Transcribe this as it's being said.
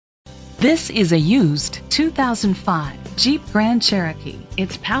This is a used 2005 Jeep Grand Cherokee.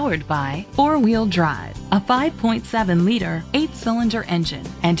 It's powered by four-wheel drive, a 5.7-liter, 8-cylinder engine,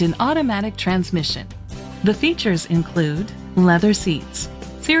 and an automatic transmission. The features include leather seats,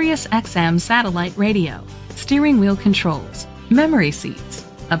 Sirius XM satellite radio, steering wheel controls, memory seats,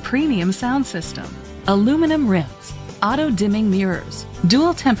 a premium sound system, aluminum rims, auto-dimming mirrors,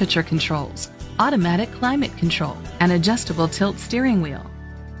 dual temperature controls, automatic climate control, and adjustable tilt steering wheel.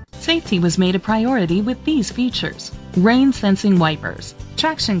 Safety was made a priority with these features: rain-sensing wipers,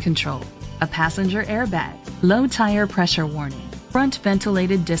 traction control, a passenger airbag, low tire pressure warning, front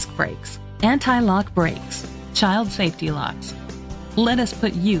ventilated disc brakes, anti-lock brakes, child safety locks. Let us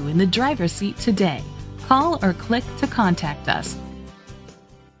put you in the driver's seat today. Call or click to contact us.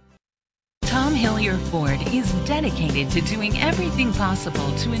 Tom Hillier Ford is dedicated to doing everything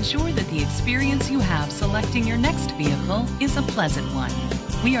possible to ensure that the experience you have selecting your next vehicle is a pleasant one.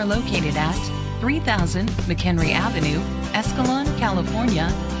 We are located at 3000 McHenry Avenue, Escalon, California,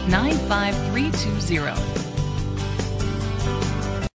 95320.